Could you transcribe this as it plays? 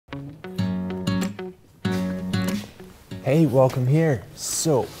Hey, welcome here.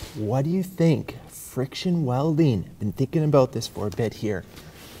 So, what do you think? Friction welding. Been thinking about this for a bit here.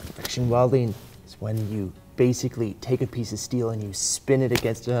 Friction welding is when you basically take a piece of steel and you spin it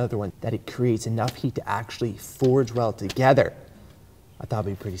against another one, that it creates enough heat to actually forge weld together. I thought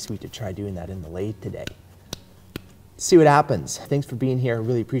it'd be pretty sweet to try doing that in the lathe today. See what happens. Thanks for being here. I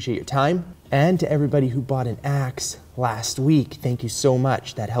really appreciate your time. And to everybody who bought an axe last week, thank you so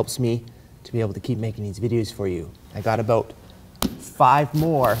much. That helps me to be able to keep making these videos for you. I got about 5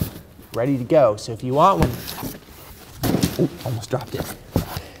 more ready to go. So if you want one, oh, almost dropped it.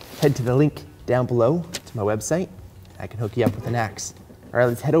 Head to the link down below to my website. I can hook you up with an axe. All right,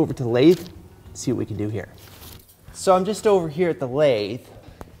 let's head over to the lathe, see what we can do here. So I'm just over here at the lathe,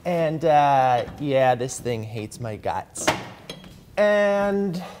 and yeah, this thing hates my guts.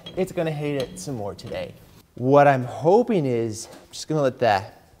 And it's gonna hate it some more today. What I'm hoping is, I'm just gonna let the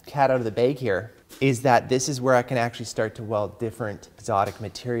cat out of the bag here, is that this is where I can actually start to weld different exotic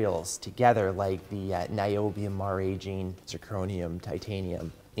materials together, like the niobium, maragine, zirconium,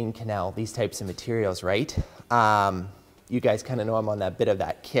 titanium, Inconel, these types of materials, right? You guys kind of know I'm on that bit of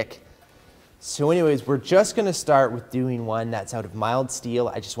that kick. So anyways, we're just gonna start with doing one that's out of mild steel.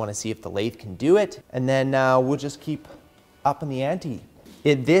 I just wanna see if the lathe can do it, and then we'll just keep up in the ante.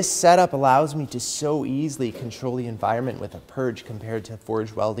 This setup allows me to so easily control the environment with a purge compared to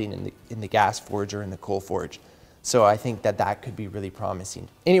forge welding in the gas forge or in the coal forge. So I think that that could be really promising.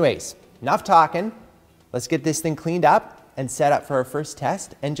 Anyways, enough talking. Let's get this thing cleaned up and set up for our first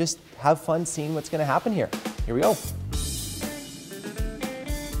test and just have fun seeing what's gonna happen here. Here we go.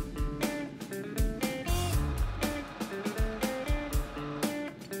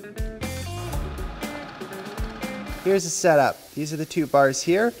 Here's the setup. These are the 2 bars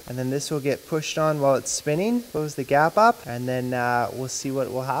here, and then this will get pushed on while it's spinning, close the gap up, and then we'll see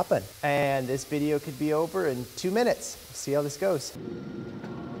what will happen. And this video could be over in 2 minutes. We'll see how this goes.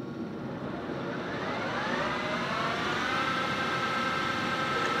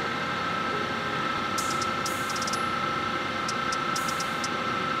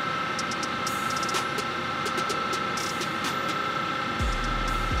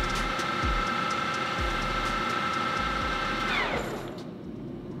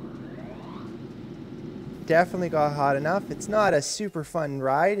 Definitely got hot enough. It's not a super fun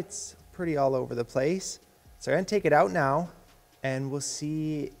ride. It's pretty all over the place. So I'm gonna take it out now and we'll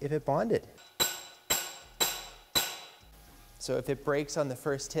see if it bonded. So if it breaks on the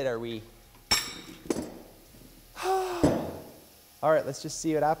first hit, are we? All right, let's just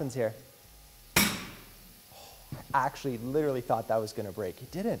see what happens here. I actually literally thought that was gonna break. It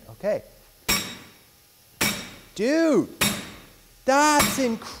didn't, okay. Dude, that's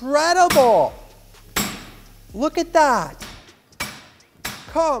incredible. Look at that.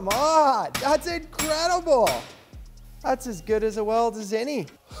 Come on, that's incredible. That's as good as a weld as any.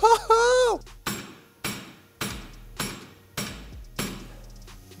 I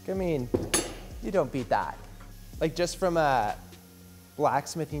mean, you don't beat that. Like, just from a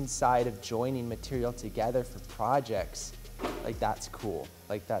blacksmithing side of joining material together for projects, like, that's cool.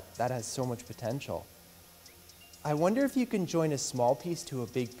 Like, that has so much potential. I wonder if you can join a small piece to a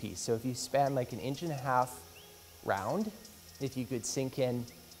big piece. So if you span like 1.5 inch round, if you could sink in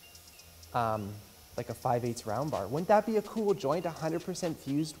like a 5/8 round bar. Wouldn't that be a cool joint, 100%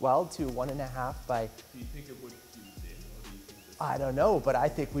 fused weld to 1.5 by... Do you think it would fuse in, or do you think this... I don't know, but I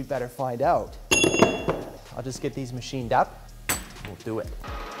think we better find out. I'll just get these machined up. We'll do it.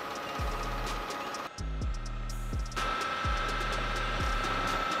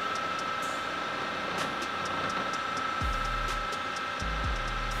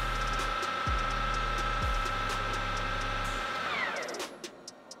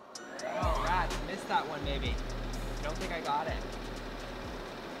 That one maybe. I don't think I got it.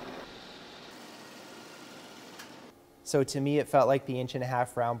 So to me, it felt like the 1.5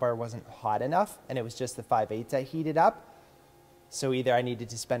 inch round bar wasn't hot enough, and it was just the 5/8 I heated up. So either I needed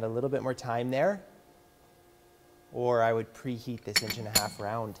to spend a little bit more time there, or I would preheat this 1.5 inch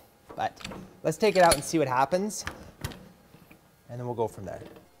round. But let's take it out and see what happens, and then we'll go from there.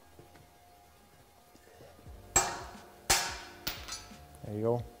 There you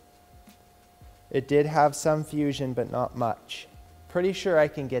go. It did have some fusion, but not much. Pretty sure I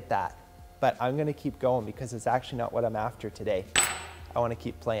can get that, but I'm gonna keep going because it's actually not what I'm after today. I wanna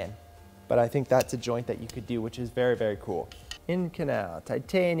keep playing, but I think that's a joint that you could do, which is very, very cool. Inconel,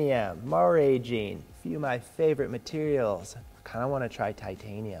 titanium, maragine, a few of my favorite materials. I kinda wanna try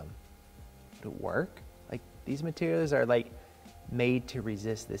titanium. Would it work? Like, these materials are like made to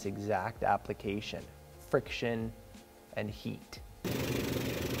resist this exact application, friction and heat.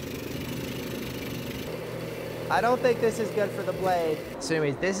 I don't think this is good for the blade. So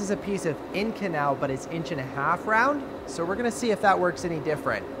anyways, this is a piece of in canal, but it's 1.5 inch round. So we're gonna see if that works any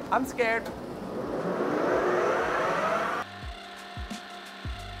different. I'm scared.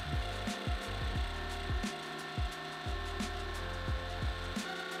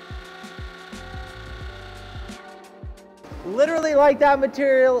 Literally like that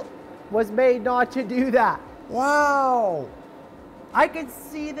material was made not to do that. Wow. I could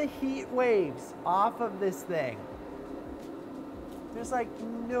see the heat waves off of this thing. There's like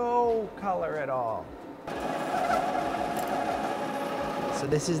no color at all. So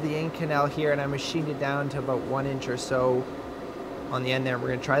this is the ink canal here, and I machined it down to about 1 inch or so on the end there. We're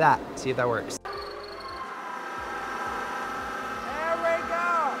gonna try that, see if that works. There we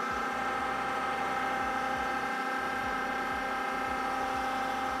go.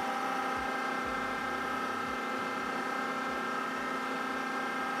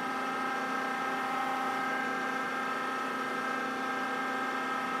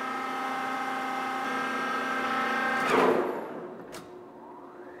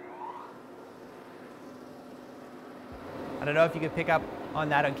 I don't know if you could pick up on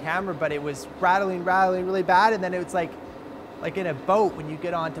that on camera, but it was rattling really bad, and then it was like in a boat when you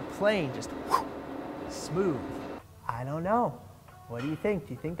get onto plane, just whoosh, smooth. I don't know. What do you think?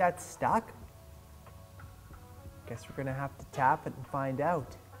 Do you think that's stuck? Guess we're gonna have to tap it and find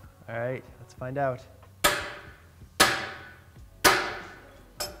out. All right, let's find out.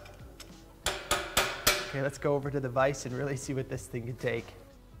 Okay, let's go over to the vise and really see what this thing can take.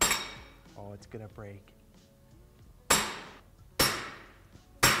 Oh, it's gonna break.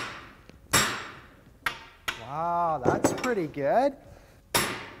 Wow, that's pretty good.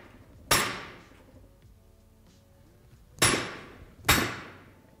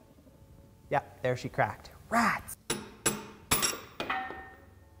 Yeah, there she cracked. Rats!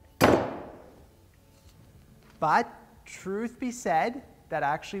 But, truth be said, that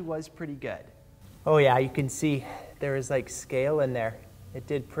actually was pretty good. Oh yeah, you can see there is like scale in there. It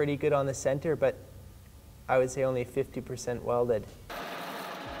did pretty good on the center, but I would say only 50% welded.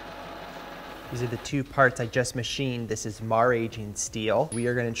 These are the two parts I just machined. This is Mar-aging steel. We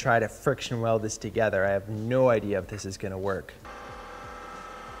are gonna try to friction weld this together. I have no idea if this is gonna work.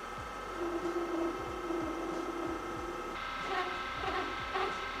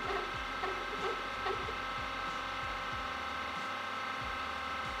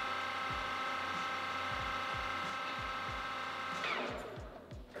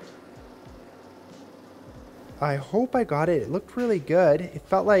 I hope I got it. It looked really good. It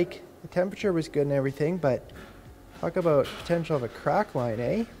felt like the temperature was good and everything, but talk about potential of a crack line,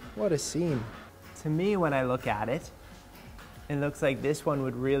 eh? What a seam. To me, when I look at it, it looks like this one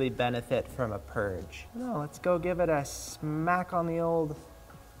would really benefit from a purge. No, let's go give it a smack on the old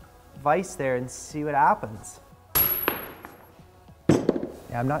vise there and see what happens.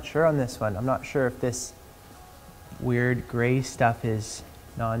 Yeah, I'm not sure on this one. I'm not sure if this weird gray stuff is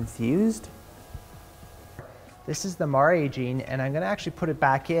non-fused. This is the Mar-aging, and I'm gonna actually put it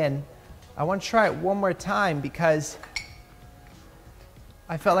back in. I want to try it one more time because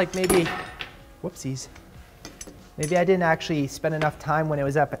I felt like maybe, whoopsies, maybe I didn't actually spend enough time when it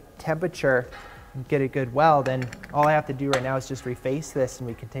was up at temperature and get a good weld, and all I have to do right now is just reface this and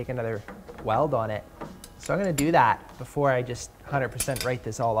we can take another weld on it. So I'm gonna do that before I just 100% write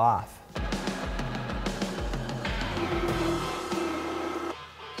this all off.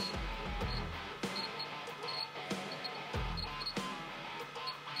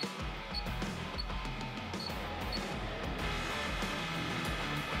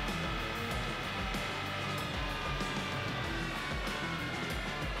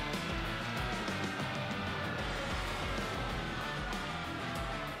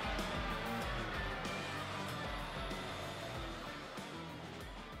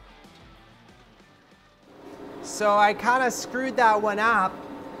 So I kind of screwed that one up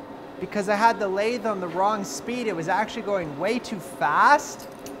because I had the lathe on the wrong speed. It was actually going way too fast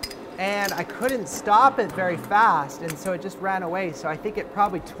and I couldn't stop it very fast, and so it just ran away. So I think it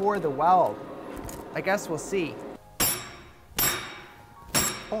probably tore the weld. I guess we'll see.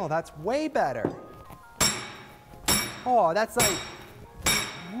 Oh, that's way better. Oh, that's like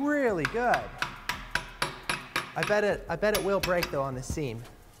really good. I bet it will break though on the seam.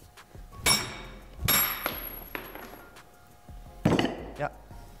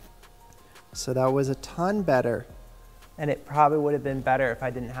 So that was a ton better, and it probably would have been better if I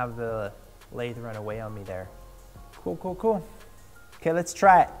didn't have the lathe run away on me there. Cool, cool, cool. Okay, let's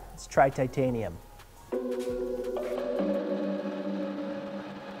try it. Let's try titanium.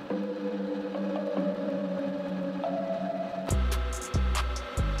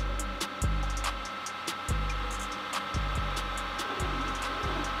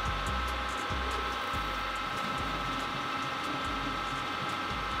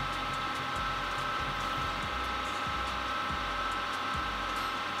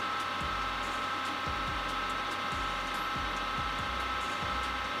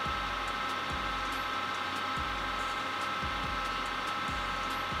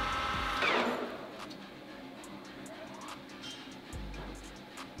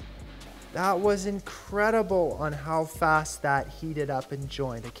 That was incredible on how fast that heated up and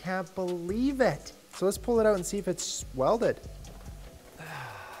joined. I can't believe it. So let's pull it out and see if it's welded.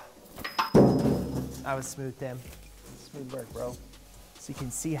 That was smooth, Tim. Smooth work, bro. So you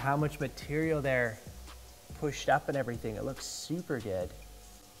can see how much material there pushed up and everything. It looks super good.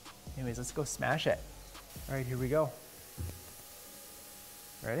 Anyways, let's go smash it. All right, here we go.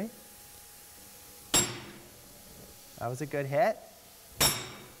 Ready? That was a good hit.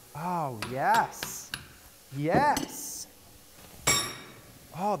 Oh, yes. Yes.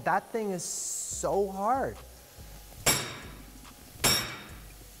 Oh, that thing is so hard.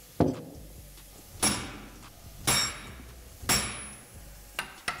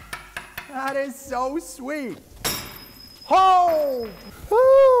 That is so sweet. Oh!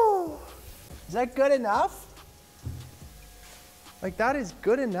 Woo! Is that good enough? Like, that is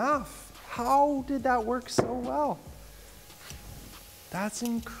good enough. How did that work so well? That's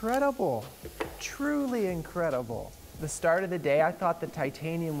incredible. Truly incredible. The start of the day, I thought the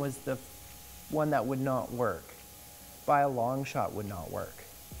titanium was the one that would not work. By a long shot would not work.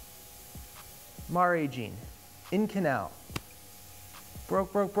 Mare Jean, in canal.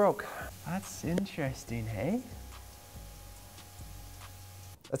 Broke. That's interesting, hey?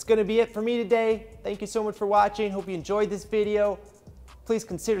 That's gonna be it for me today. Thank you so much for watching. Hope you enjoyed this video. Please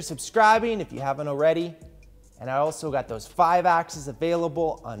consider subscribing if you haven't already. And I also got those 5 axes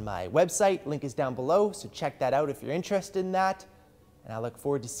available on my website. Link is down below, so check that out if you're interested in that. And I look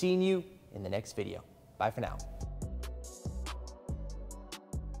forward to seeing you in the next video. Bye for now.